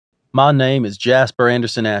My name is Jasper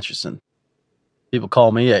Anderson Atchison. People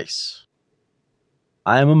call me Ace.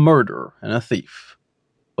 I am a murderer and a thief,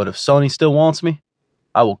 but if Sonny still wants me,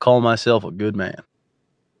 I will call myself a good man.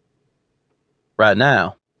 Right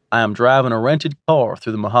now, I am driving a rented car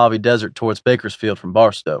through the Mojave Desert towards Bakersfield from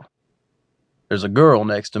Barstow. There's a girl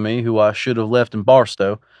next to me who I should have left in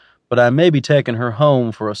Barstow, but I may be taking her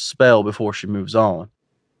home for a spell before she moves on,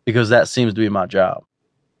 because that seems to be my job.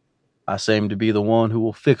 I seem to be the one who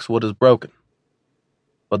will fix what is broken.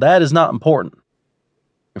 But that is not important.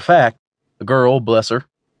 In fact, the girl, bless her,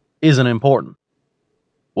 isn't important.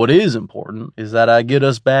 What is important is that I get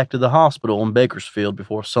us back to the hospital in Bakersfield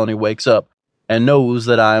before Sonny wakes up and knows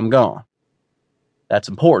that I am gone. That's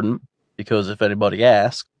important because if anybody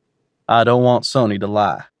asks, I don't want Sonny to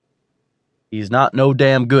lie. He's not no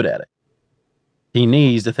damn good at it. He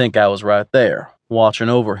needs to think I was right there, watching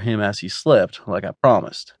over him as he slept, like I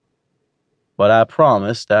promised. But I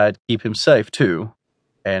promised I'd keep him safe too,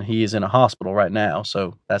 and he is in a hospital right now,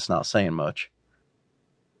 so that's not saying much.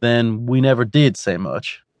 Then we never did say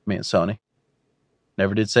much, me and Sonny.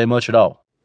 Never did say much at all.